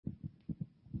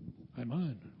I'm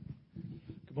on.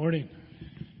 Good morning.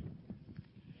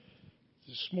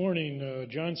 This morning,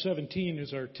 John 17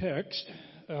 is our text.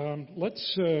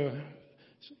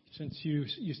 Since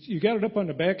you got it up on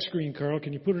the back screen, Carl,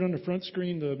 can you put it on the front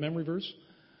screen, the memory verse?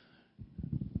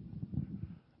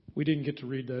 We didn't get to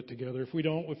read that together. If we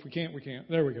can't, we can't.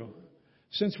 There we go.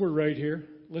 Since we're right here,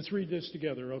 let's read this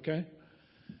together, okay?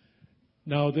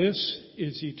 Now this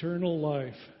is eternal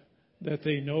life, that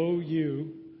they know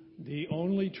you, the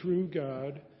only true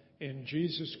God, and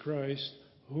Jesus Christ,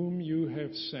 whom you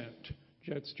have sent.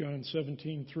 That's John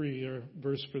 17:3, our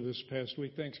verse for this past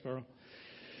week. Thanks, Carl.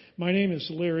 My name is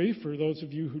Larry, for those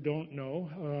of you who don't know.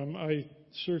 I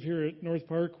serve here at North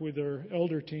Park with our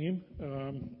elder team.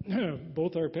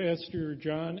 Both our pastor,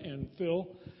 John, and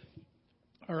Phil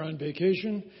are on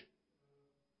vacation.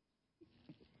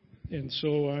 And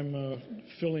so I'm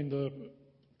filling the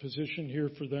position here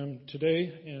for them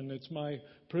today, and it's my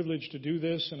privilege to do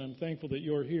this, and I'm thankful that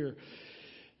you're here.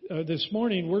 This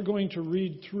morning we're going to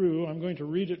I'm going to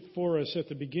read it for us at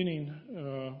the beginning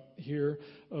here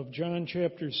of John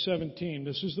chapter 17.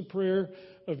 This is the prayer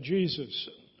of Jesus.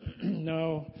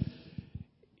 Now,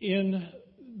 in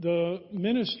the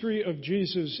ministry of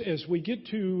Jesus, as we get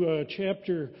to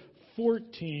chapter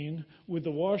 14 with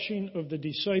the washing of the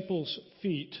disciples'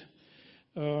 feet,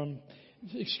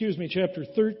 chapter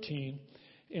 13,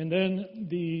 and then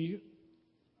the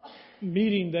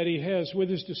meeting that he has with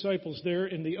his disciples there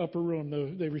in the upper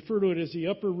room. They refer to it as the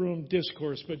upper room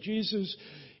discourse. But Jesus,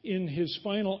 in his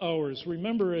final hours,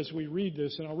 remember as we read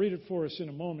this, and I'll read it for us in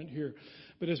a moment here,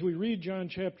 but as we read John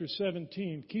chapter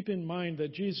 17, keep in mind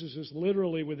that Jesus is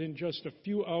literally within just a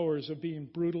few hours of being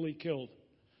brutally killed.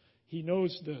 He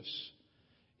knows this.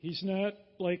 He's not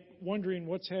like wondering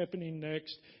what's happening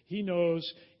next. He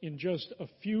knows in just a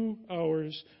few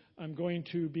hours I'm going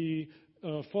to be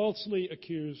falsely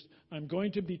accused, I'm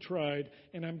going to be tried,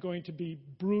 and I'm going to be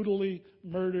brutally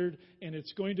murdered, and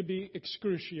it's going to be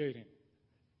excruciating.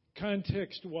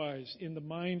 Context-wise, in the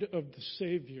mind of the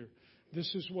Savior,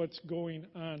 this is what's going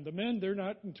on. The men, they're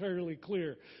not entirely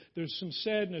clear. There's some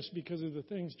sadness because of the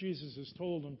things Jesus has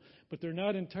told them, but they're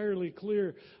not entirely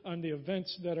clear on the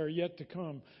events that are yet to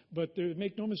come. But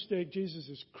make no mistake, Jesus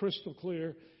is crystal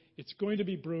clear. It's going to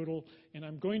be brutal, and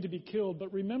I'm going to be killed.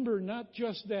 But remember, not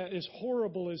just that, as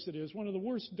horrible as it is, one of the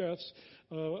worst deaths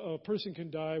a person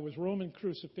can die was Roman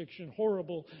crucifixion.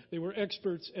 Horrible. They were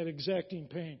experts at exacting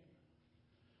pain.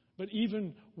 But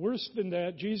even worse than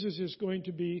that, Jesus is going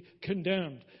to be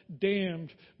condemned,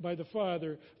 damned by the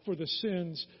Father for the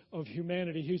sins of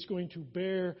humanity. He's going to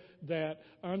bear that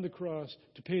on the cross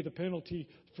to pay the penalty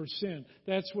for sin.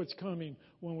 That's what's coming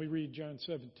when we read John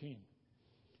 17.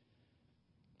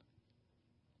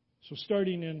 So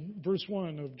starting in verse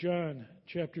 1 of John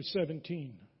chapter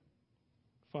 17.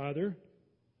 Father,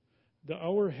 the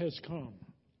hour has come.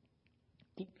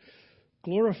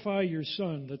 Glorify your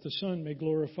Son, that the Son may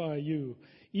glorify you,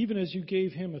 even as you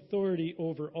gave him authority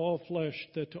over all flesh,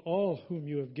 that to all whom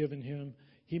you have given him,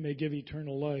 he may give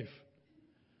eternal life.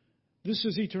 This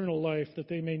is eternal life, that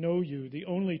they may know you, the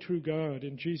only true God,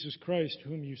 and Jesus Christ,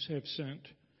 whom you have sent.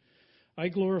 I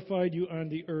glorified you on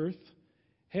the earth,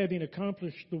 having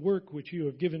accomplished the work which you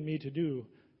have given me to do.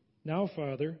 Now,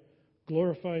 Father,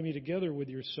 glorify me together with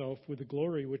yourself with the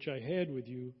glory which I had with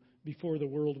you before the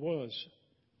world was.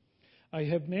 I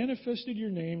have manifested your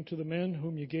name to the men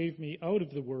whom you gave me out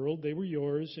of the world. They were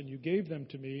yours, and you gave them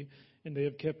to me, and they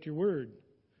have kept your word.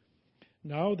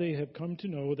 Now they have come to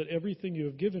know that everything you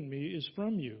have given me is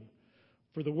from you.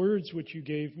 For the words which you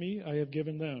gave me, I have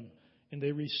given them, and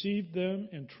they received them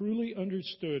and truly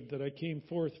understood that I came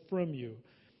forth from you,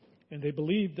 and they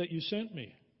believed that you sent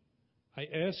me. I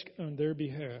ask on their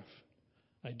behalf.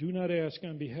 I do not ask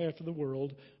on behalf of the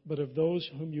world, but of those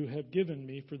whom you have given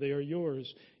me, for they are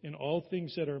yours, and all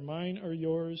things that are mine are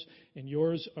yours, and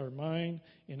yours are mine,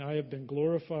 and I have been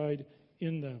glorified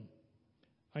in them.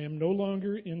 I am no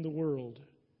longer in the world,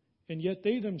 and yet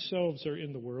they themselves are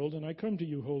in the world, and I come to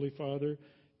you, Holy Father,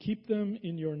 keep them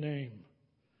in your name,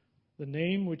 the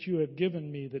name which you have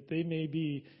given me, that they may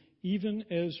be even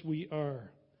as we are.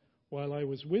 While I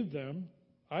was with them,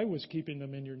 I was keeping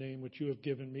them in your name which you have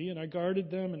given me, and I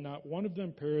guarded them, and not one of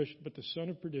them perished, but the son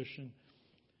of perdition,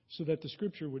 so that the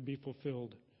scripture would be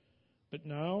fulfilled. But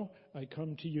now I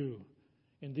come to you,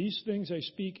 and these things I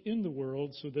speak in the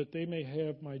world, so that they may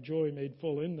have my joy made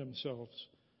full in themselves.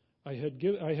 I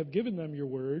have given them your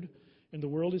word, and the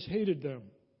world has hated them,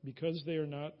 because they are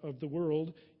not of the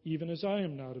world, even as I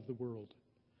am not of the world.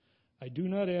 I do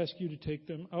not ask you to take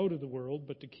them out of the world,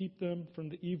 but to keep them from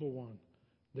the evil one.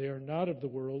 They are not of the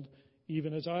world,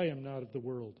 even as I am not of the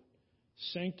world.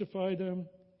 Sanctify them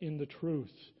in the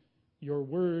truth. Your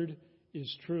word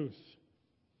is truth.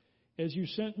 As you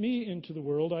sent me into the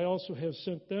world, I also have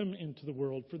sent them into the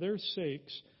world. For their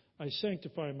sakes I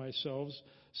sanctify myself,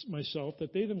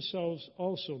 that they themselves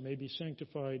also may be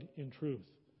sanctified in truth.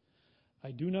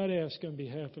 I do not ask on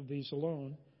behalf of these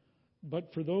alone,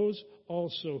 but for those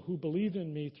also who believe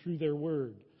in me through their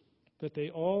word, that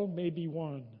they all may be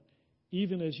one,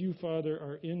 even as you, Father,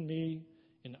 are in me,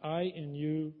 and I in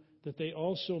you, that they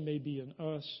also may be in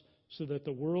us, so that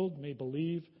the world may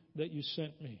believe that you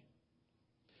sent me.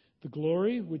 The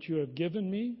glory which you have given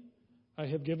me, I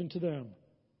have given to them,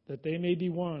 that they may be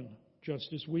one,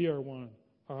 just as we are one,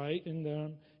 I in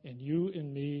them, and you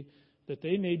in me, that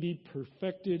they may be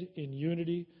perfected in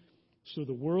unity, so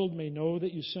the world may know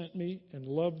that you sent me and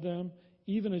loved them,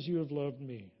 even as you have loved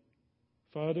me.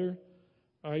 Father,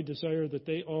 I desire that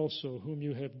they also, whom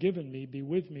you have given me, be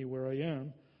with me where I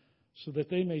am, so that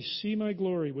they may see my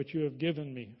glory which you have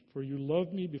given me, for you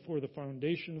loved me before the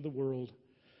foundation of the world.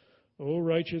 O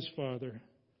righteous Father,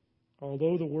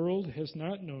 although the world has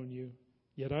not known you,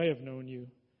 yet I have known you,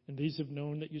 and these have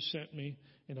known that you sent me,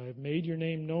 and I have made your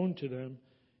name known to them,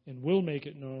 and will make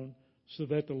it known, so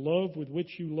that the love with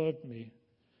which you loved me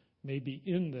may be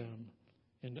in them,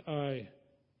 and I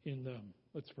in them.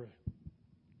 Let's pray.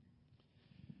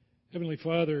 Heavenly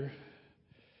Father,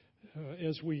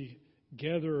 as we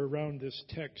gather around this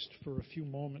text for a few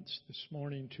moments this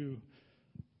morning to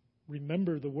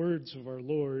remember the words of our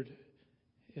Lord,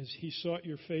 as he sought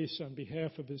your face on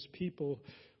behalf of his people,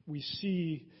 we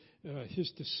see his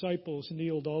disciples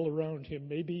kneeled all around him.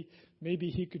 Maybe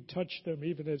he could touch them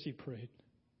even as he prayed.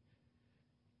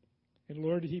 And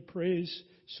Lord, he prays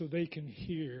so they can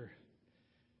hear.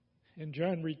 And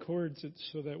John records it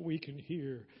so that we can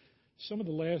hear some of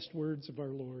the last words of our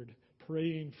Lord,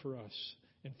 praying for us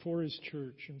and for his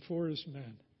church and for his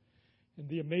men. And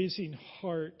the amazing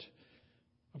heart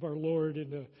of our Lord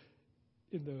in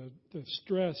the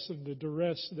stress and the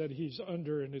duress that he's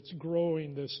under, and it's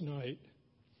growing this night.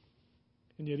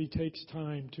 And yet he takes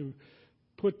time to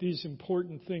put these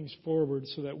important things forward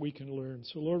so that we can learn.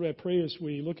 So Lord, I pray as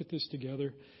we look at this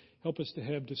together, help us to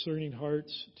have discerning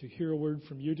hearts, to hear a word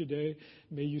from you today.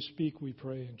 May you speak, we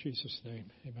pray, in Jesus' name.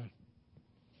 Amen.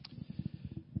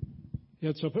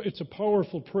 Yeah, it's a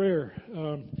powerful prayer.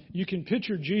 You can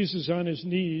picture Jesus on his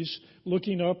knees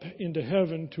looking up into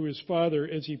heaven to his Father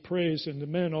as he prays, and the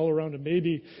men all around him.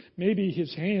 Maybe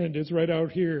his hand is right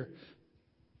out here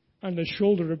on the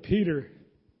shoulder of Peter,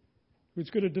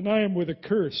 who's going to deny him with a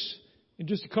curse in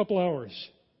just a couple hours.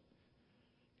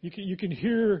 You can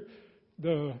hear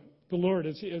the Lord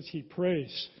as he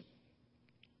prays.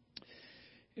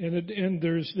 And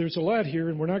there's a lot here,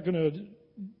 and we're not going to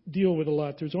deal with a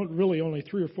lot. There's really only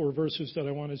 3 or 4 verses that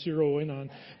I want to zero in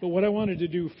on. But what I wanted to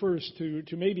do first to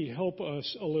maybe help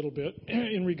us a little bit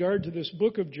in regard to this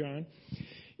book of John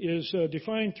is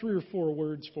define 3 or 4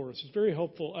 words for us. It's very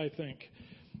helpful, I think,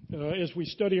 as we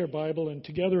study our Bible and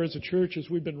together as a church as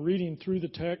we've been reading through the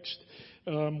text.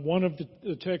 One of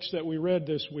the texts that we read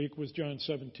this week was John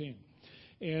 17.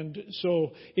 And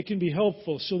so it can be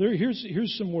helpful. So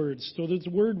here's some words. So there's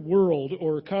the word world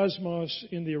or cosmos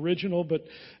in the original, but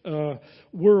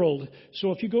world.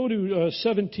 So if you go to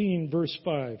 17 verse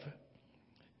 5.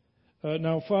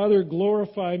 Now, Father,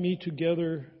 glorify me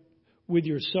together with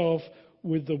yourself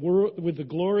with the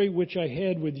glory which I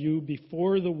had with you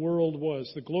before the world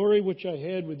was. The glory which I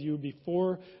had with you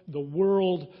before the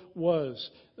world was.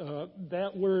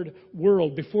 That word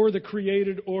world, before the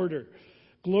created order.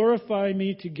 Glorify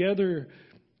me together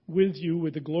with you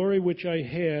with the glory which I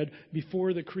had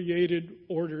before the created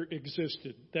order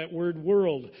existed. That word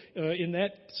world in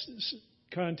that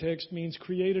context means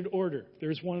created order.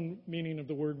 There's one meaning of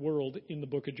the word world in the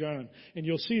book of John. And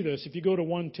you'll see this. If you go to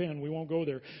 1:10, we won't go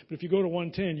there, but if you go to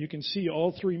 1:10, you can see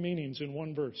all 3 meanings in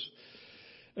one verse.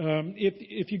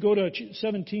 If you go to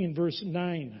 17 verse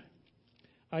 9,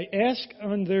 I ask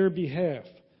on their behalf.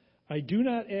 I do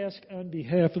not ask on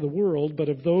behalf of the world, but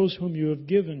of those whom you have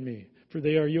given me, for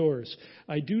they are yours.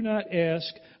 I do not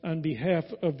ask on behalf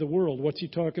of the world. What's he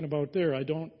talking about there? I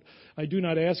do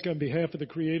not ask on behalf of the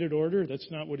created order.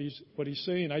 That's not what he's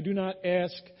saying. I do not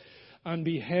ask on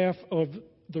behalf of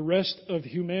the rest of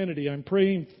humanity. I'm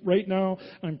praying right now.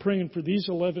 I'm praying for these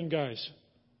 11 guys.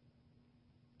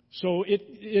 So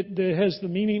it has the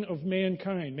meaning of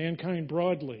mankind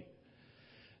broadly.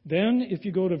 Then, if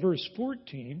you go to verse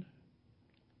 14,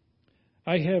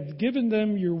 I have given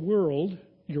them your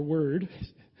word,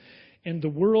 and the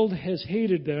world has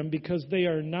hated them because they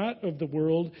are not of the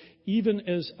world, even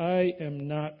as I am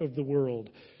not of the world.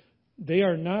 They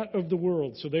are not of the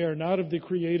world, so they are not of the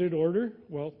created order?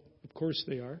 Well, of course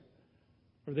they are.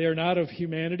 Or they are not of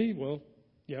humanity. Well,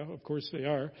 yeah, of course they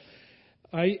are.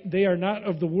 They are not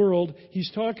of the world.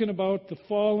 He's talking about the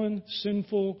fallen,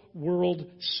 sinful world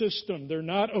system. They're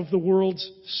not of the world's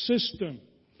system.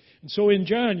 And so in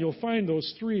John, you'll find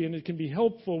those three, and it can be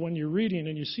helpful when you're reading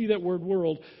and you see that word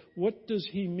world. What does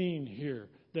he mean here?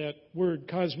 That word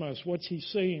cosmos, what's he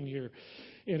saying here?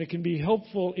 And it can be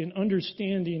helpful in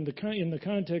understanding in the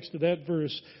context of that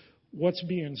verse what's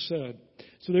being said.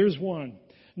 So there's one.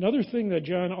 Another thing that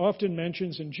John often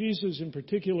mentions, and Jesus in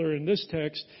particular in this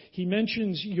text, he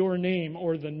mentions your name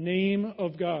or the name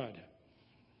of God.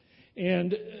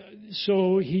 And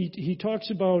so he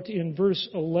talks about in verse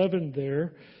 11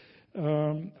 there,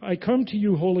 I come to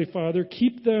you, Holy Father,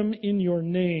 keep them in your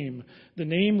name, the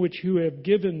name which you have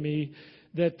given me,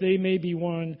 that they may be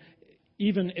one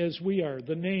even as we are.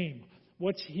 The name.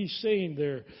 What's he saying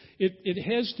there? It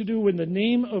has to do with the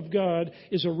name of God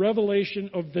is a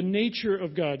revelation of the nature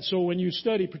of God. So when you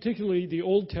study, particularly the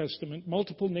Old Testament,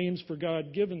 multiple names for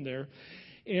God given there.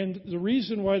 And the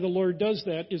reason why the Lord does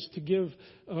that is to give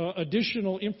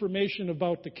additional information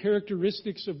about the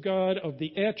characteristics of God, of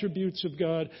the attributes of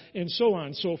God, and so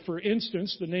on. So for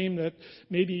instance, the name that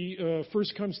maybe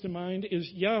first comes to mind is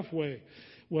Yahweh.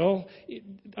 Well,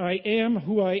 I am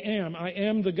who I am. I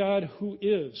am the God who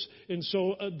is. And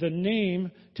so the name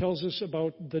tells us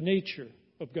about the nature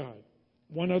of God.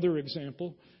 One other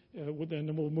example, and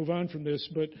then we'll move on from this,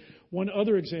 but one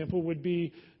other example would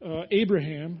be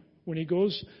Abraham when he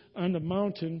goes on the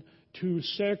mountain to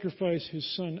sacrifice his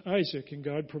son Isaac, and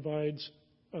God provides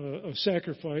a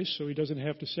sacrifice so he doesn't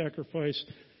have to sacrifice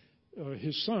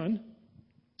his son.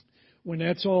 When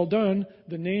that's all done,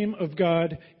 the name of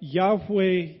God,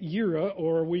 Yahweh Yireh,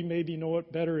 or we maybe know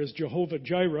it better as Jehovah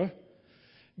Jireh,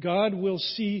 God will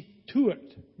see to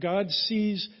it. God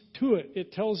sees to it.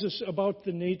 It tells us about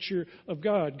the nature of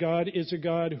God. God is a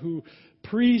God who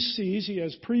pre-sees, he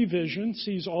has prevision,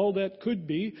 sees all that could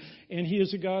be, and he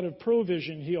is a God of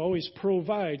provision. He always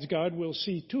provides. God will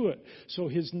see to it. So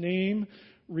his name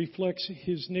reflects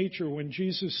his nature. When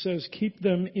Jesus says, keep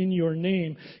them in your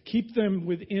name, keep them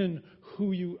within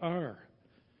who you are.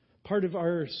 Part of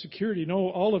our security, no,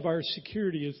 all of our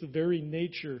security is the very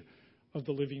nature of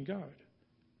the living God.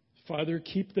 Father,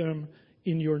 keep them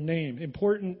in your name.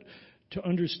 Important to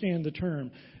understand the term.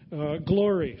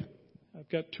 Glory. I've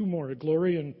got two more,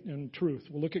 glory and truth.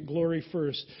 We'll look at glory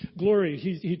first. Glory,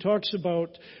 he talks about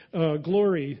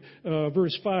glory,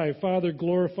 verse 5. Father,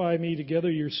 glorify me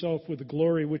together yourself with the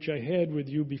glory which I had with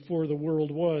you before the world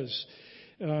was.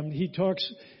 He talks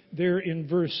there in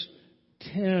verse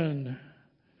 10.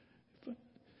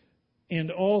 And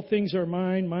all things are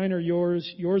mine, mine are yours,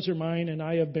 yours are mine, and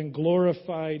I have been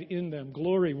glorified in them.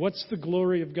 Glory. What's the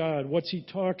glory of God? What's he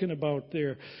talking about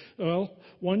there? Well,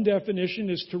 one definition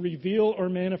is to reveal or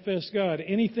manifest God.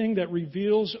 Anything that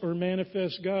reveals or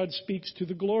manifests God speaks to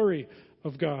the glory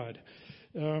of God.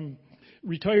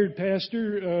 Retired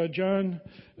pastor John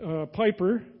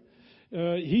Piper,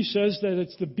 he says that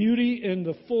it's the beauty and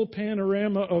the full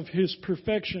panorama of his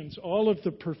perfections. All of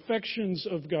the perfections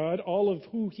of God, all of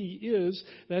who he is,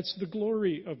 that's the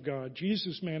glory of God.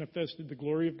 Jesus manifested the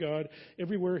glory of God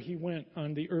everywhere he went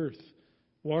on the earth.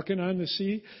 Walking on the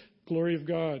sea, glory of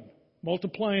God.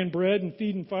 Multiplying bread and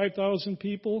feeding 5,000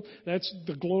 people, that's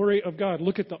the glory of God.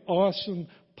 Look at the awesome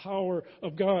power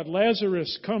of God.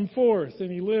 Lazarus, come forth,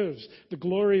 and he lives. The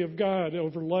glory of God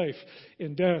over life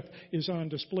and death is on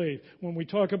display. When we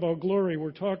talk about glory,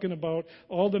 we're talking about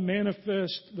all the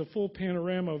manifest, the full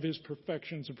panorama of his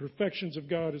perfections. The perfections of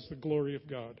God is the glory of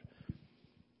God.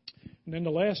 And then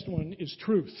the last one is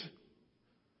truth.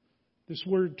 This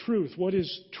word truth. What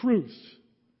is truth?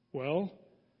 Well,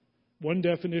 one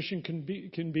definition can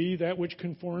be that which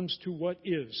conforms to what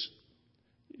is.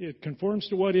 It conforms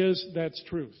to what is, that's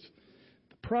truth.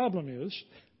 The problem is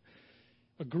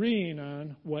agreeing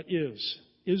on what is,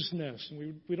 isness.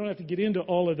 And we don't have to get into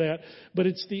all of that, but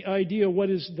it's the idea, what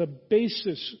is the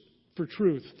basis for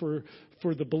truth?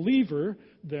 For the believer,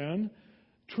 then,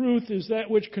 truth is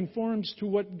that which conforms to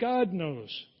what God knows.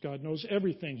 God knows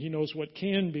everything. He knows what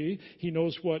can be. He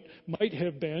knows what might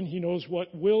have been. He knows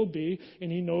what will be.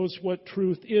 And he knows what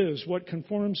truth is. What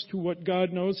conforms to what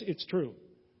God knows, it's true.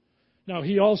 Now,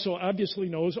 he also obviously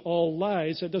knows all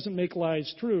lies. That doesn't make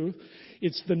lies true.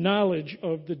 It's the knowledge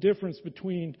of the difference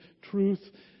between truth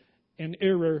and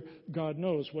error God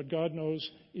knows. What God knows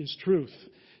is truth.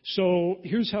 So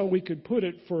here's how we could put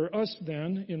it for us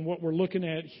then in what we're looking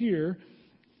at here.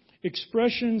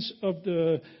 Expressions of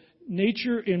the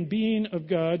nature and being of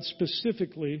God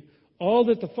specifically All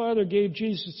that the Father gave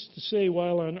Jesus to say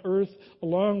while on earth,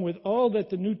 along with all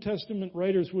that the New Testament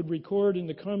writers would record in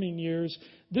the coming years,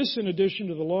 this in addition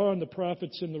to the law and the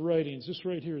prophets and the writings. This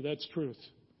right here, that's truth.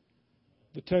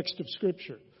 The text of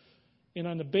Scripture. And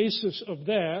on the basis of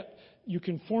that, you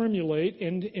can formulate,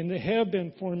 and they have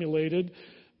been formulated,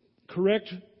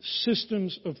 correct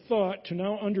systems of thought to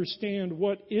now understand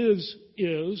what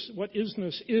what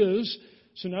isness is,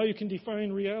 so now you can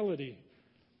define reality.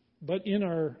 But in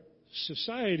our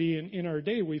society and in our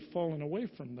day, we've fallen away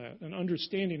from that, an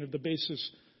understanding of the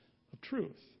basis of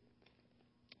truth.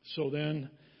 So then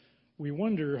we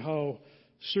wonder how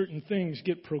certain things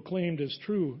get proclaimed as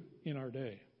true in our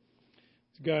day.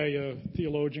 This guy,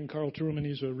 theologian Carl Trueman,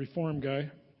 he's a Reform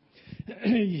guy.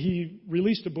 He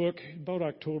released a book about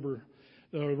October,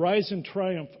 The Rise and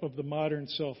Triumph of the Modern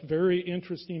Self. Very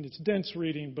interesting. It's dense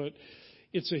reading, but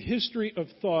it's a history of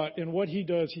thought. And what he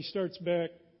does, he starts back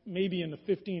maybe in the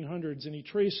 1500s, and he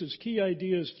traces key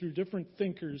ideas through different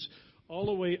thinkers all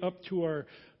the way up to our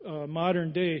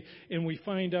modern day. And we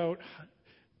find out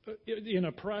in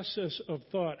a process of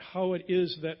thought how it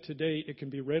is that today it can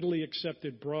be readily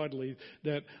accepted broadly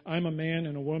that I'm a man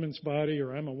in a woman's body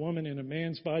or I'm a woman in a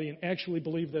man's body and actually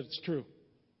believe that it's true,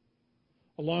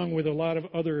 along with a lot of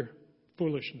other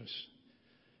foolishness.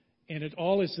 And it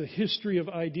all is the history of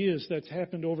ideas that's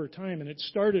happened over time. And it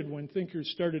started when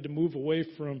thinkers started to move away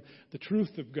from the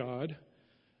truth of God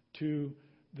to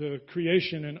the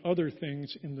creation and other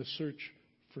things in the search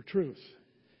for truth.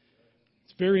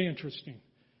 It's very interesting.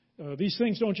 These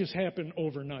things don't just happen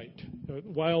overnight.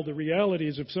 While the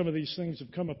realities of some of these things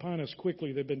have come upon us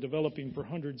quickly, they've been developing for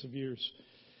hundreds of years.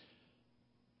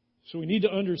 So we need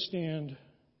to understand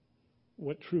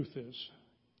what truth is.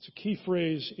 It's a key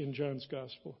phrase in John's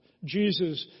Gospel.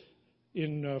 Jesus,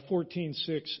 in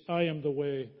 14:6, I am the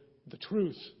way, the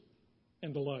truth,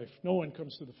 and the life. No one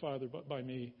comes to the Father but by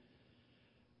me.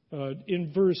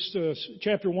 In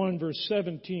chapter 1, verse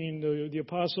 17, the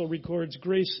apostle records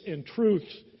grace and truth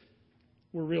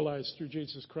were realized through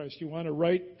Jesus Christ. You want a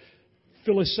right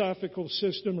philosophical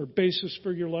system or basis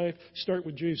for your life? Start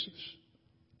with Jesus,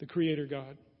 the Creator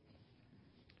God.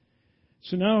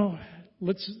 So now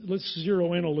let's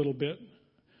zero in a little bit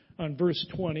on verse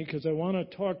 20, because I want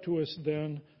to talk to us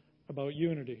then about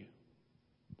unity.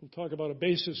 We'll talk about a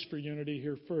basis for unity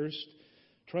here first,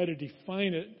 try to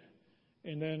define it,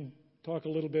 and then talk a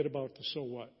little bit about the so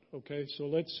what. Okay, so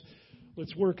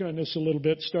let's work on this a little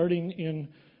bit, starting in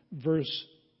verse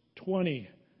 20.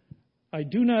 I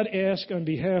do not ask on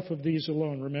behalf of these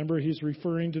alone. Remember, he's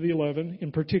referring to the 11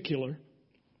 in particular.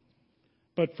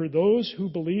 But for those who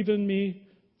believe in me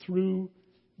through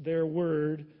their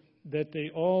word, that they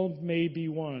all may be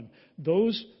one.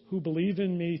 Those who believe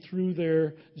in me through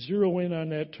their, zero in on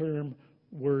that term,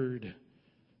 word.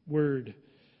 Word.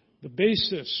 The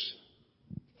basis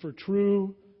for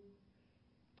true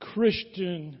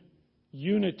Christian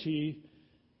unity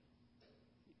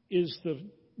is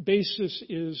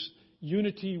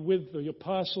unity with the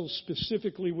apostles,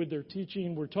 specifically with their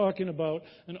teaching. We're talking about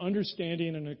an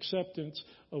understanding and acceptance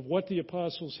of what the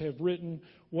apostles have written,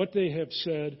 what they have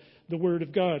said. The Word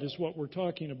of God is what we're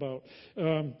talking about.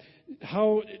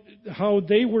 How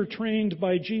they were trained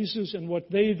by Jesus and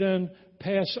what they then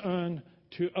pass on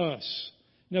to us.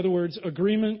 In other words,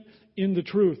 agreement in the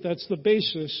truth. That's the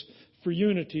basis for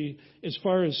unity as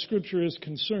far as Scripture is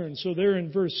concerned. So there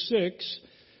in verse 6,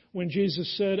 when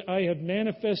Jesus said, I have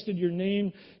manifested your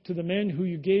name to the men who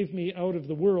you gave me out of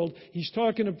the world, he's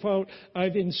talking about,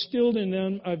 I've instilled in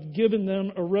them, I've given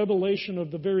them a revelation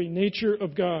of the very nature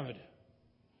of God.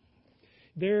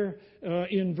 There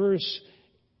in verse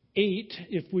 8,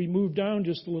 if we move down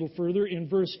just a little further, in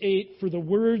verse 8, for the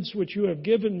words which you have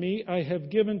given me, I have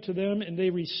given to them, and they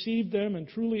received them and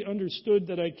truly understood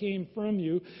that I came from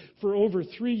you. For over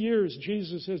 3 years,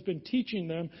 Jesus has been teaching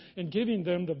them and giving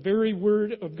them the very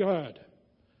word of God.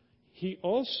 He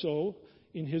also,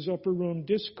 in his upper room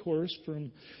discourse,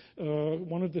 from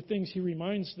one of the things he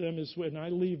reminds them is, when I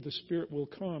leave, the Spirit will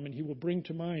come, and he will bring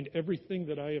to mind everything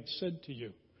that I have said to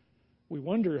you. We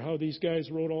wonder how these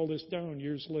guys wrote all this down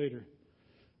years later.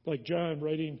 Like John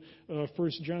writing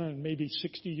 1 John, maybe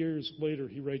 60 years later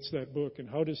he writes that book. And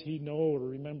how does he know or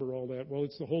remember all that? Well,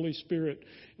 it's the Holy Spirit,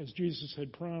 as Jesus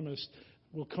had promised,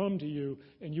 will come to you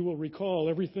and you will recall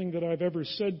everything that I've ever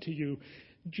said to you.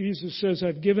 Jesus says,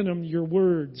 I've given them your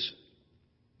words.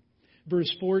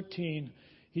 Verse 14,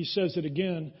 he says it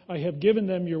again, I have given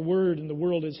them your word, and the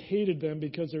world has hated them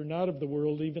because they're not of the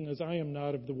world, even as I am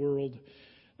not of the world.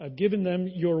 I've given them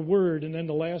your word. And then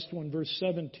the last one, verse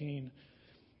 17,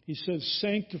 He says,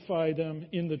 sanctify them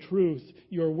in the truth.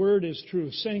 Your word is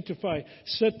truth. Sanctify.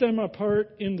 Set them apart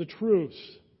in the truth.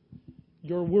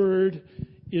 Your word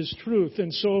is truth.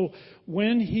 And so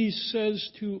when he says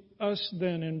to us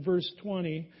then in verse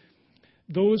 20,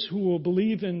 those who will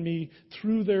believe in me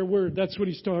through their word, that's what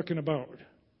he's talking about.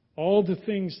 All the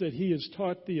things that he has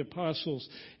taught the apostles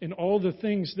and all the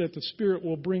things that the Spirit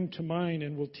will bring to mind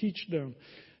and will teach them.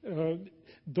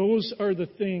 Those are the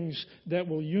things that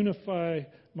will unify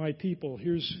my people.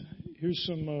 Here's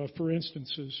some for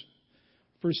instances.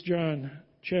 1 John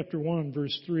chapter 1,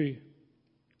 verse 3.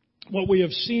 What we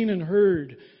have seen and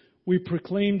heard, we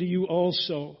proclaim to you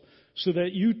also, so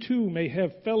that you too may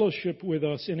have fellowship with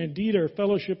us. And indeed our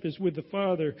fellowship is with the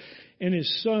Father and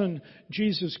His Son,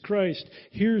 Jesus Christ.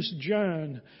 Here's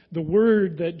John, the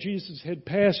word that Jesus had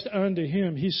passed on to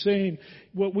him. He's saying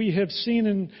what we have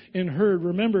seen and heard.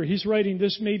 Remember, he's writing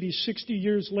this maybe 60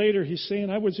 years later. He's saying,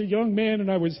 I was a young man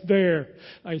and I was there.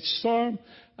 I saw him.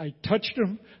 I touched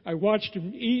him. I watched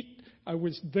him eat. I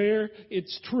was there.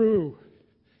 It's true.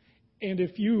 And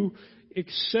if you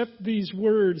accept these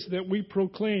words that we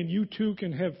proclaim, you too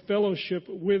can have fellowship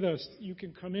with us. You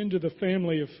can come into the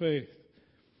family of faith.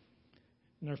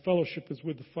 And our fellowship is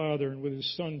with the Father and with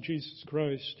His Son, Jesus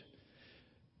Christ.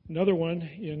 Another one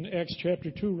in Acts chapter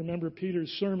 2, remember Peter's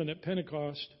sermon at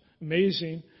Pentecost.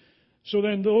 Amazing. So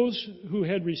then those who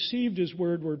had received His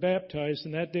word were baptized,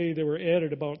 and that day there were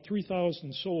added about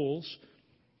 3,000 souls.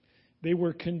 They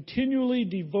were continually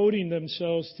devoting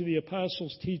themselves to the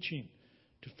apostles' teaching,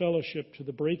 to fellowship, to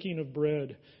the breaking of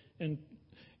bread, and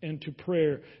to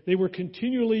prayer. They were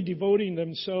continually devoting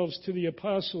themselves to the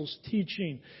apostles'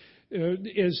 teaching,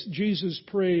 as Jesus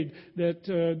prayed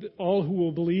that all who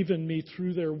will believe in me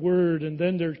through their word, and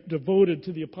then they're devoted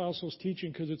to the apostles'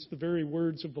 teaching because it's the very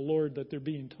words of the Lord that they're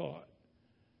being taught.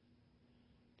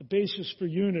 The basis for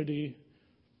unity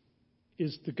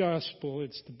is the gospel.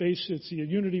 It's the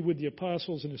unity with the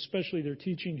apostles and especially their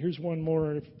teaching. Here's one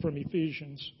more from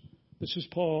Ephesians. This is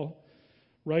Paul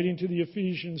writing to the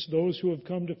Ephesians, those who have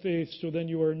come to faith, so then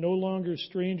you are no longer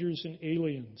strangers and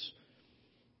aliens,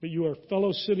 but you are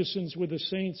fellow citizens with the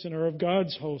saints and are of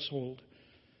God's household,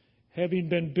 having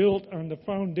been built on the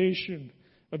foundation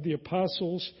of the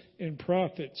apostles and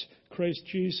prophets, Christ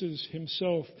Jesus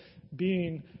Himself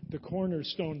being the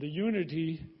cornerstone. The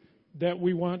unity that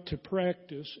we want to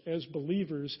practice as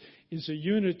believers is a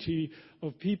unity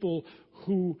of people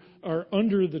who are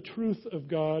under the truth of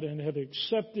God and have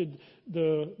accepted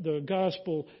the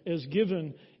gospel as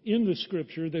given in the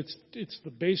Scripture. It's the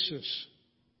basis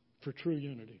for true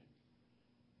unity.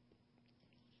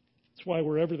 That's why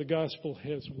wherever the gospel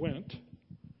has went,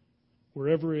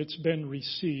 wherever it's been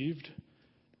received,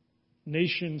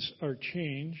 nations are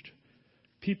changed.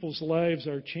 People's lives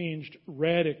are changed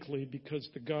radically because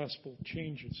the gospel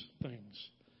changes things.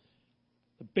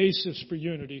 The basis for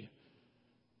unity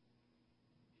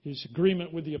is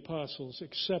agreement with the apostles,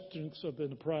 acceptance of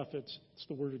the prophets. It's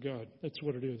the Word of God. That's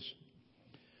what it is.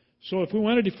 So if we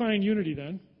want to define unity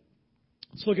then,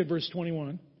 let's look at verse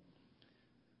 21.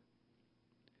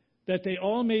 That they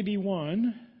all may be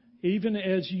one, even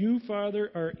as you, Father,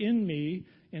 are in me,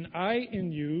 and I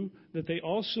in you, that they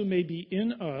also may be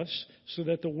in us, so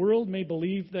that the world may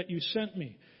believe that you sent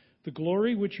me. The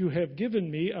glory which you have given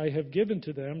me, I have given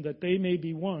to them, that they may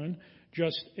be one,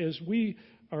 just as we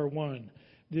are one.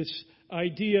 This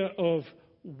idea of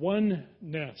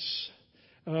oneness,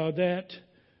 that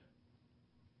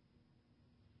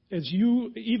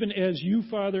even as you,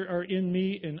 Father, are in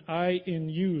me and I in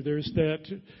you, there's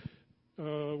that,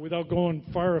 without going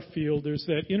far afield, there's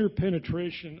that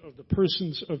interpenetration of the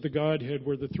persons of the Godhead,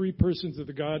 where the three persons of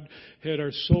the Godhead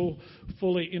are so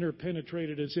fully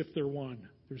interpenetrated as if they're one.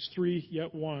 There's three,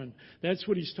 yet one. That's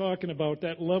what he's talking about,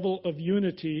 that level of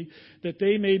unity, that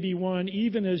they may be one,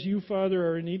 even as you, Father,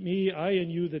 are in me, I in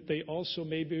you, that they also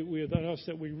may be with us,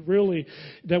 that we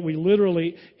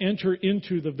literally enter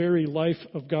into the very life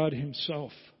of God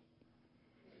Himself.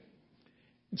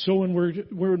 So when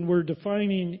we're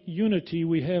defining unity,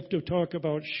 we have to talk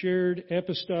about shared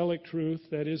apostolic truth,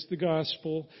 that is the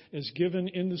gospel, as given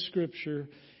in the Scripture,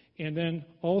 and then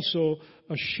also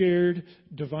a shared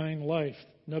divine life.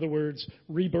 In other words,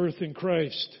 rebirth in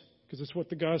Christ, because it's what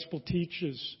the gospel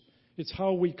teaches. It's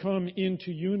how we come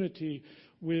into unity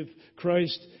with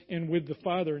Christ and with the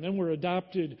Father. And then we're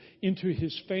adopted into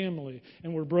His family.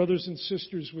 And we're brothers and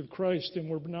sisters with Christ. And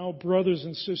we're now brothers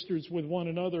and sisters with one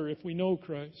another if we know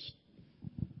Christ.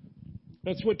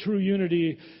 That's what true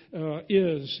unity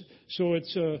is. So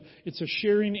it's a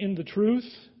sharing in the truth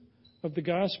of the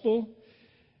gospel.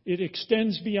 It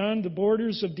extends beyond the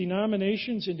borders of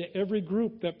denominations into every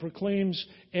group that proclaims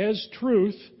as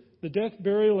truth The death,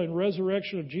 burial, and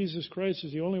resurrection of Jesus Christ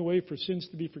is the only way for sins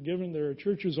to be forgiven. There are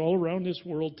churches all around this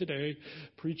world today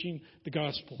preaching the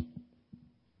gospel.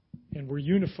 And we're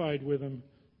unified with them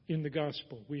in the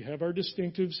gospel. We have our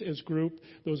distinctives as group.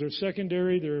 Those are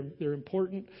secondary. They're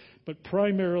important. But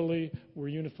primarily, we're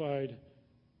unified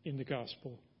in the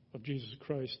gospel of Jesus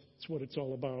Christ. That's what it's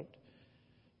all about.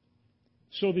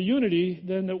 So the unity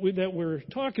then that we're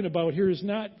talking about here is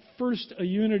not first a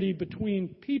unity between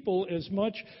people as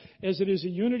much as it is a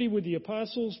unity with the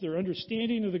apostles, their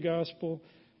understanding of the gospel,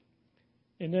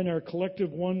 and then our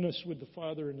collective oneness with the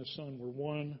Father and the Son. We're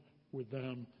one with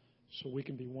them so we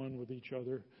can be one with each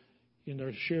other in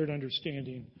our shared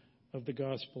understanding of the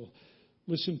gospel.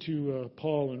 Listen to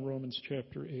Paul in Romans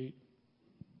chapter 8.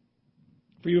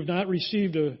 For you have not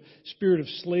received a spirit of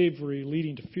slavery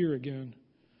leading to fear again,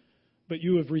 but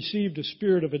you have received a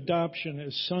spirit of adoption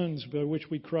as sons, by which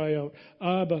we cry out,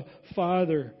 Abba,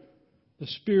 Father. The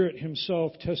Spirit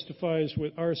Himself testifies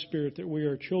with our spirit that we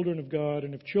are children of God,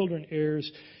 and if children,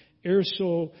 heirs, heirs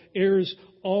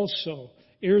also,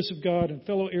 heirs of God and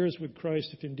fellow heirs with Christ,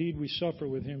 if indeed we suffer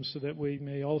with Him, so that we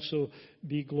may also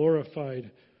be glorified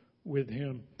with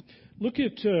Him. Look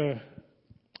at,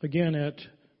 again, at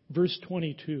verse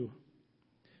 22.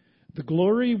 The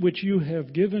glory which you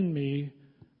have given me,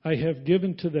 I have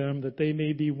given to them, that they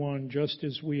may be one, just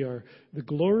as we are. The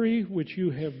glory which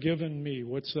you have given me.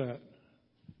 What's that?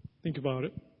 Think about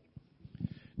it.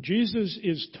 Jesus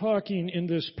is talking in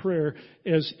this prayer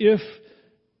as if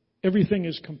everything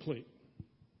is complete.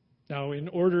 Now, in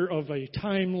order of a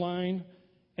timeline,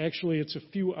 actually it's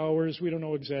a few hours. We don't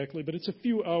know exactly, but it's a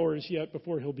few hours yet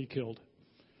before He'll be killed.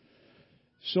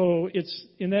 So it's,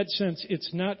 in that sense,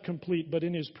 it's not complete. But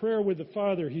in His prayer with the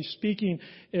Father, He's speaking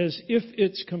as if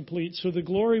it's complete. So the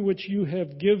glory which you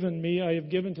have given me, I have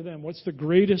given to them. What's the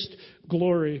greatest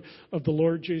glory of the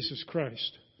Lord Jesus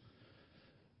Christ?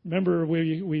 Remember,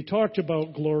 we talked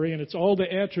about glory, and it's all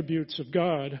the attributes of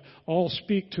God all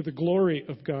speak to the glory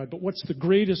of God. But what's the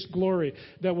greatest glory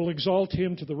that will exalt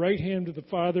Him to the right hand of the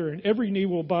Father, and every knee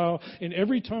will bow, and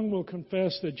every tongue will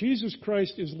confess that Jesus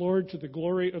Christ is Lord to the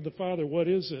glory of the Father? What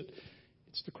is it?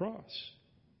 It's the cross.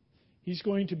 He's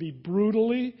going to be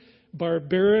brutally,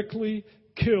 barbarically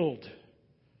killed.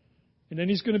 And then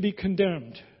He's going to be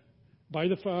condemned by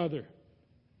the Father.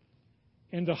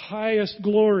 And the highest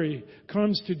glory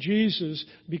comes to Jesus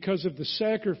because of the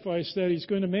sacrifice that He's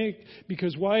going to make.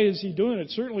 Because why is He doing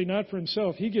it? Certainly not for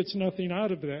Himself. He gets nothing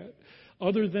out of that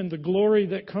other than the glory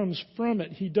that comes from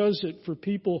it. He does it for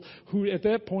people who at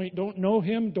that point don't know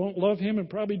Him, don't love Him, and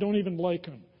probably don't even like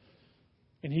Him.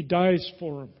 And He dies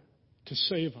for them to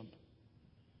save them.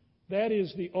 That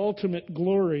is the ultimate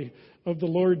glory of the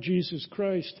Lord Jesus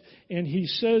Christ. And He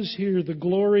says here, the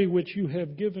glory which you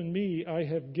have given me, I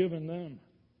have given them.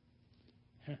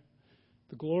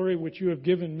 The glory which you have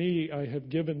given me, I have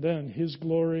given them. His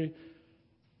glory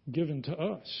given to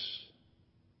us.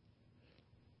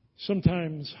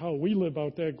 Sometimes how we live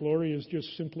out that glory is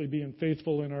just simply being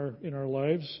faithful in our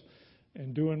lives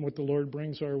and doing what the Lord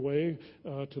brings our way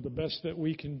to the best that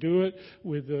we can do it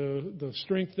with the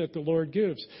strength that the Lord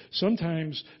gives.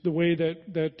 Sometimes the way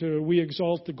that we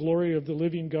exalt the glory of the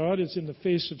living God is in the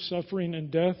face of suffering and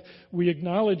death. We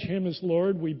acknowledge Him as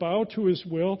Lord, we bow to His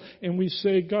will, and we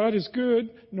say, God is good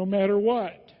no matter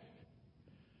what.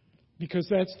 Because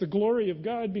that's the glory of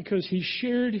God, because He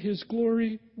shared His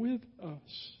glory with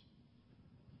us.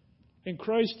 And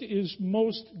Christ is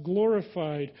most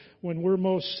glorified when we're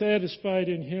most satisfied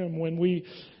in Him, when we,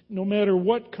 no matter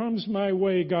what comes my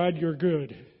way, God, you're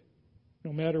good.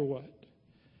 No matter what.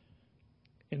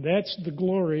 And that's the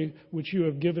glory which you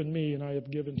have given me, and I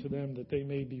have given to them, that they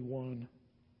may be one.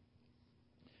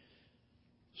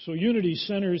 So unity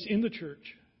centers in the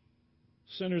church,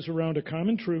 centers around a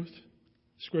common truth,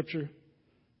 Scripture,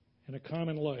 and a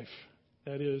common life.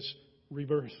 That is,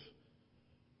 rebirth.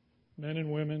 Men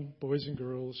and women, boys and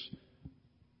girls,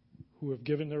 who have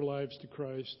given their lives to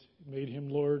Christ, made Him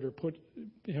Lord or put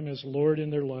Him as Lord in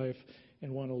their life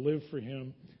and want to live for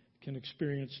Him, can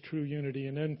experience true unity.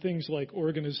 And then things like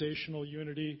organizational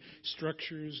unity,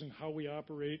 structures and how we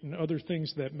operate and other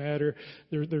things that matter,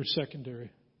 they're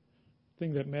secondary. The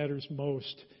thing that matters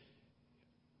most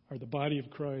are the body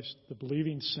of Christ, the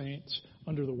believing saints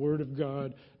under the Word of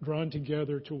God, drawn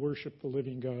together to worship the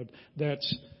living God.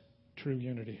 That's true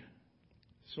unity.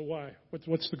 So why?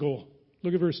 What's the goal?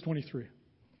 Look at verse 23.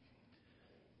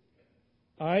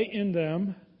 I in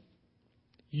them,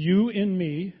 you in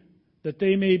me, that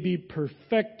they may be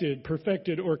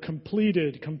perfected or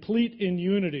completed, complete in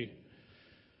unity,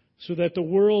 so that the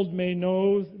world may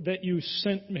know that you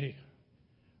sent me.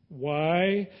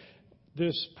 Why?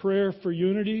 this prayer for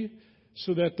unity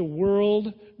so that the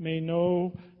world may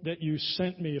know that you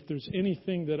sent me. If there's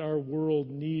anything that our world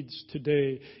needs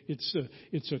today,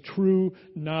 it's a true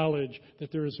knowledge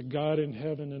that there is a God in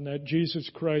heaven and that Jesus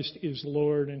Christ is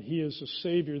Lord and He is a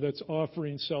Savior that's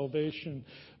offering salvation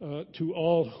to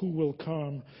all who will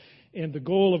come. And the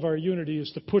goal of our unity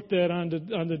is to put that on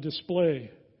the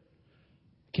display.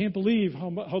 Can't believe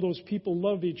how those people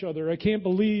love each other. I can't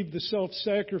believe the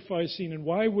self-sacrificing. And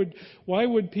why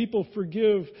would people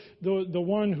forgive the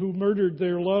one who murdered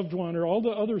their loved one, or all the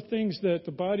other things that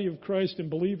the body of Christ and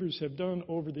believers have done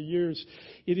over the years?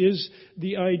 It is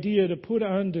the idea to put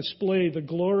on display the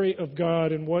glory of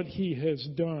God and what He has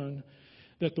done,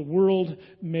 that the world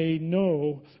may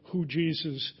know who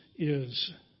Jesus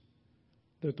is.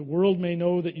 That the world may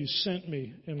know that you sent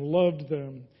me and loved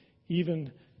them,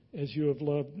 even as you have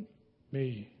loved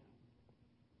me.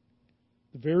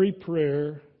 The very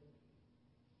prayer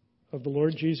of the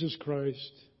Lord Jesus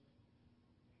Christ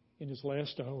in His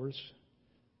last hours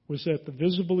was that the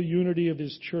visible unity of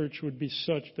His church would be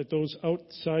such that those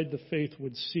outside the faith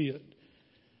would see it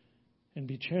and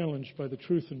be challenged by the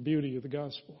truth and beauty of the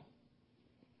gospel.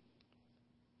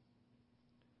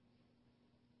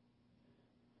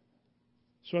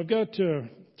 So I've got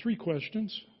three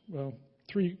questions. Well,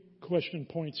 three question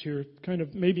points here, kind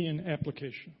of maybe in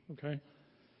application, okay?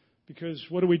 Because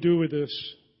what do we do with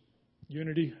this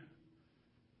unity?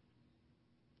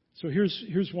 So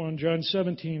here's one, John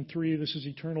 17:3. This is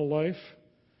eternal life,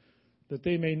 that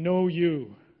they may know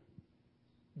you,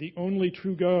 the only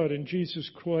true God, and Jesus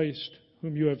Christ,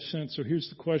 whom you have sent. So here's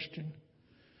the question: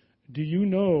 do you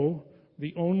know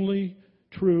the only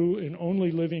true and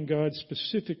only living God?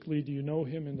 Specifically, do you know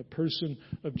Him in the person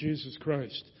of Jesus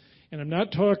Christ? And I'm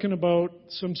not talking about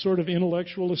some sort of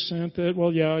intellectual assent that,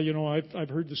 well, yeah, you know, I've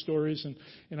heard the stories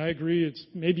and I agree.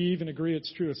 Maybe even agree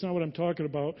it's true. It's not what I'm talking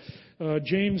about.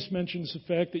 James mentions the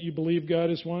fact that you believe God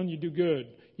is one. You do good.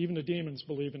 Even the demons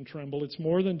believe and tremble. It's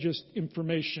more than just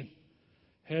information.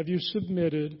 Have you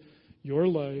submitted your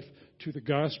life to the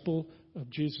gospel of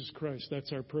Jesus Christ?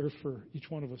 That's our prayer for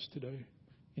each one of us today.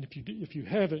 And if you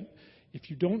haven't, if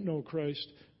you don't know Christ,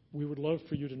 we would love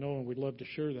for you to know, and we'd love to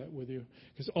share that with you.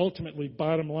 Because ultimately,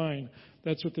 bottom line,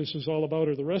 that's what this is all about.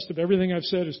 Or the rest of everything I've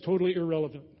said is totally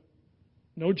irrelevant.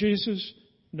 No Jesus,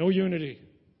 no unity.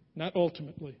 Not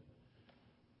ultimately.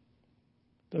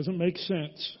 Doesn't make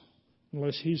sense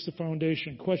unless He's the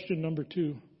foundation. Question number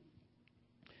 2.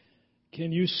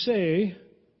 Can you say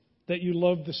that you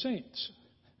love the saints?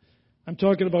 I'm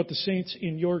talking about the saints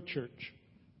in your church.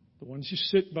 The ones you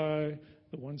sit by,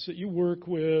 the ones that you work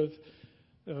with,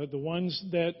 the ones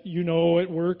that you know at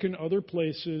work and other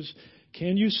places.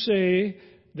 Can you say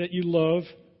that you love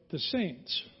the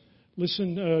saints?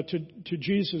 Listen to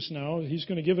Jesus now. He's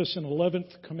going to give us an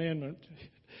 11th commandment.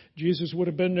 Jesus would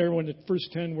have been there when the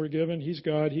first 10 were given. He's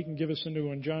God. He can give us a new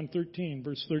one. John 13,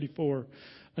 verse 34.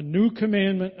 A new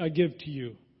commandment I give to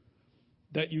you,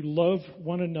 that you love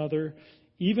one another,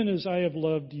 even as I have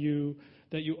loved you,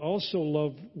 that you also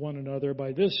love one another.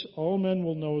 By this, all men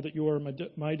will know that you are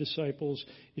my disciples,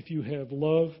 if you have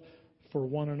love for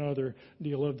one another. Do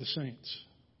you love the saints?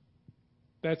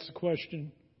 That's the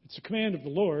question. It's a command of the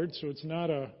Lord, so it's not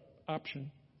an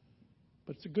option.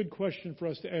 But it's a good question for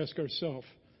us to ask ourselves.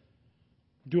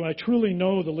 Do I truly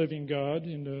know the living God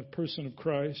in the person of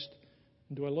Christ?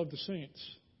 And do I love the saints?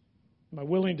 Am I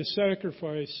willing to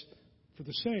sacrifice for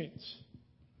the saints?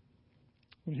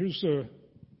 And here's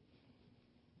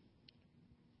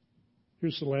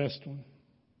the last one.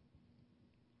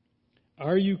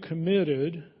 Are you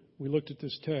committed, we looked at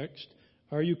this text,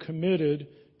 are you committed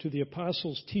to the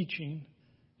apostles' teaching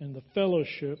and the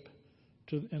fellowship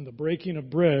and the breaking of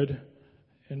bread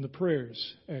and the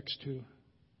prayers, Acts 2?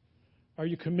 Are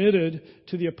you committed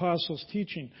to the apostles'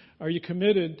 teaching? Are you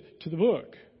committed to the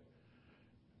book?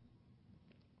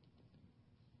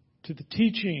 To the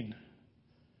teaching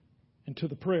and to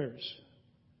the prayers?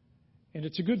 And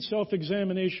it's a good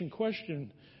self-examination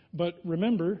question, but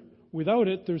remember, without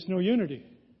it, there's no unity.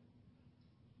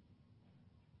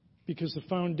 Because the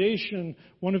foundation,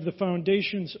 one of the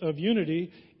foundations of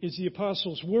unity is the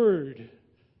Apostles' Word.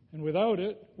 And without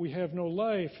it, we have no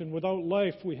life, and without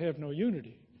life, we have no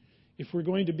unity. If we're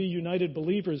going to be united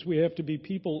believers, we have to be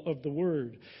people of the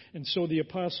Word. And so the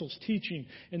Apostles' teaching,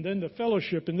 and then the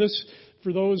fellowship, and this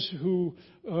for those who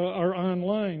are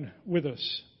online with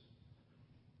us.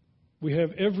 We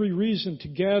have every reason to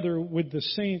gather with the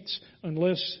saints,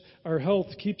 unless our health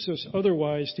keeps us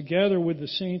otherwise, to gather with the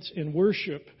saints in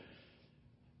worship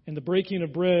and the breaking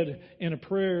of bread and of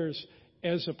prayers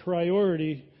as a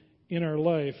priority in our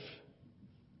life.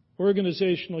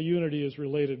 Organizational unity is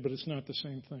related, but it's not the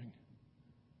same thing.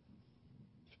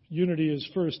 Unity is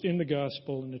first in the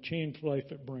gospel and the changed life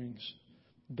it brings.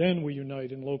 Then we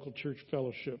unite in local church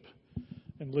fellowship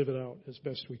and live it out as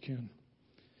best we can.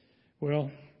 Well,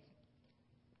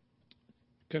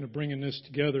 kind of bringing this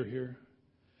together here.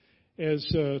 As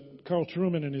Carl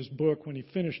Trueman in his book, when he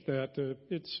finished that,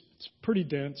 it's pretty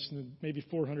dense, maybe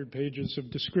 400 pages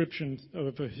of description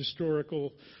of a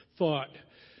historical thought.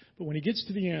 But when he gets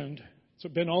to the end,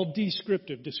 it's been all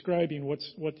descriptive, describing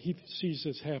what he sees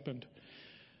has happened.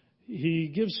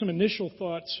 He gives some initial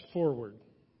thoughts forward.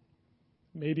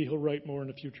 Maybe he'll write more in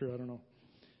the future, I don't know.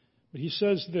 But he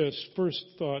says this, first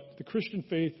thought, the Christian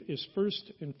faith is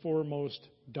first and foremost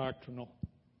doctrinal.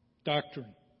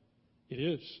 Doctrine. It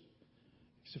is.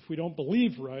 Because if we don't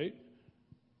believe right,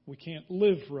 we can't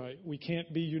live right. We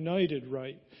can't be united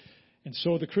right. And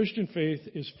so the Christian faith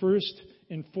is first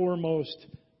and foremost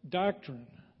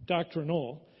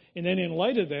doctrinal. And then in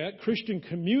light of that, Christian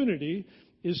community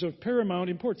is of paramount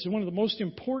importance. And one of the most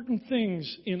important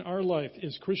things in our life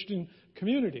is Christian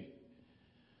community.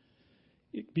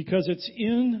 Because it's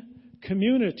in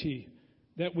community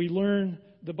that we learn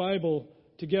the Bible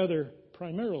together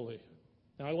primarily.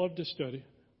 Now, I love to study,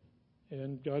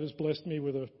 and God has blessed me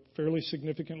with a fairly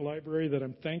significant library that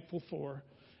I'm thankful for.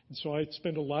 And so I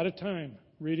spend a lot of time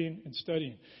reading and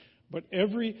studying. But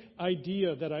every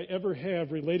idea that I ever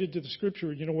have related to the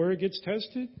Scripture, you know where it gets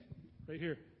tested? Right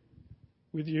here.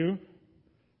 With you,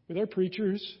 with our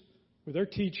preachers, with our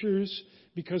teachers,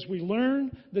 because we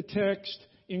learn the text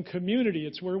in community.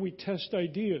 It's where we test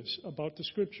ideas about the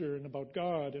Scripture and about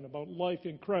God and about life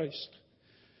in Christ.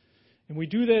 And we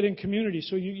do that in community.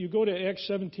 So you go to Acts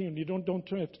 17. You don't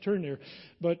have to turn there.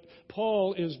 But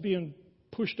Paul is being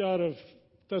pushed out of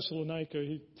Thessalonica.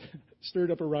 He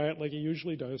stirred up a riot like he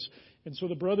usually does. And so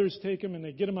the brothers take him and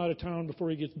they get him out of town before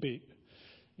he gets beat.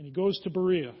 And he goes to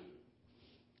Berea.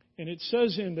 And it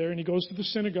says in there, and he goes to the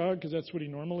synagogue because that's what he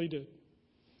normally did.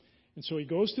 And so he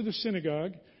goes to the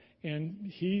synagogue and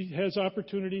he has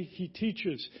opportunity, he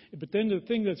teaches. But then the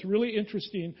thing that's really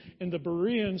interesting, and the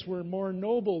Bereans were more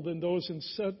noble than those in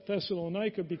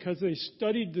Thessalonica because they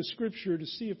studied the Scripture to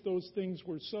see if those things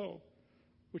were so,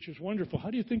 which is wonderful.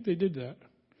 How do you think they did that?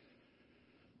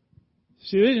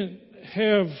 See, they didn't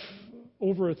have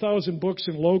over 1,000 books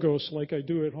and logos like I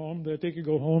do at home that they could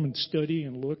go home and study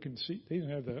and look and see. They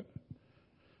didn't have that.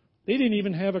 They didn't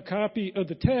even have a copy of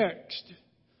the text.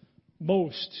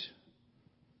 Most.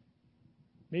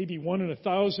 Maybe 1 in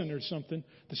 1,000 or something.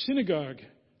 The synagogue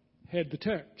had the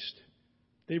text.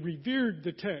 They revered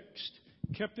the text,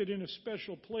 kept it in a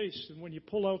special place. And when you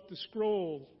pull out the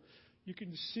scroll, you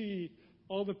can see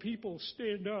all the people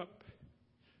stand up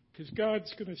because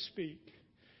God's going to speak.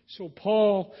 So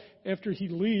Paul, after he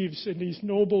leaves, and these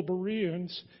noble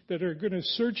Bereans that are going to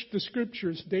search the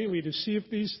Scriptures daily to see if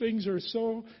these things are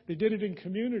so, they did it in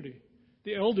community.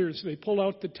 The elders, they pull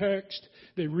out the text,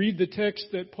 they read the text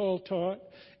that Paul taught,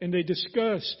 and they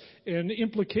discuss and the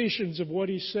implications of what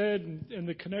he said and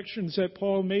the connections that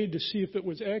Paul made to see if it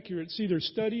was accurate. See, they're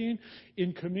studying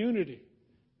in community,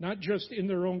 not just in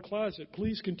their own closet.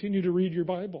 Please continue to read your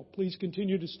Bible. Please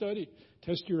continue to study.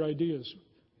 Test your ideas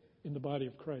in the body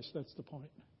of Christ. That's the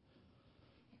point.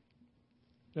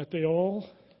 That they all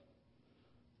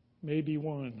may be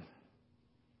one.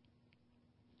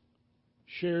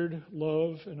 Shared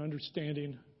love and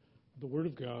understanding of the Word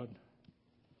of God.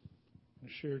 And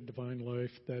a shared divine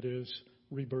life, that is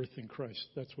rebirth in Christ.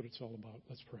 That's what it's all about.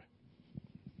 Let's pray.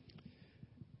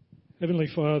 Heavenly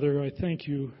Father, I thank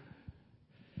you,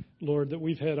 Lord, that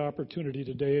we've had opportunity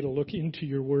today to look into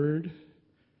your Word.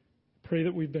 Pray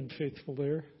that we've been faithful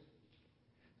there.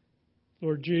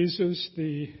 Lord Jesus,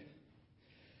 the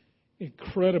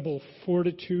incredible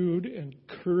fortitude and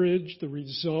courage, the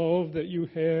resolve that you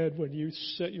had when you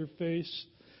set your face,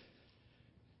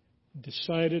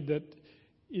 decided that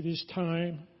it is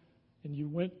time, and you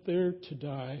went there to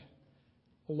die.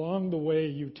 Along the way,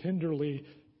 you tenderly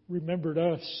remembered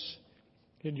us,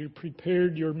 and you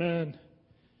prepared your men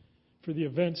for the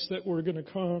events that were going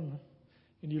to come.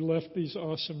 And you left these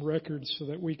awesome records so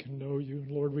that we can know you. And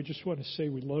Lord, we just want to say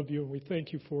we love you and we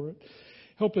thank you for it.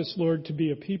 Help us, Lord, to be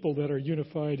a people that are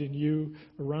unified in you,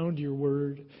 around your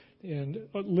word, and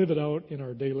live it out in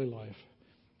our daily life.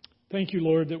 Thank you,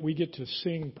 Lord, that we get to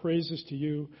sing praises to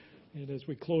you. And as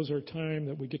we close our time,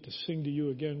 that we get to sing to you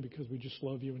again because we just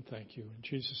love you and thank you. In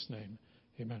Jesus' name,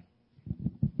 amen.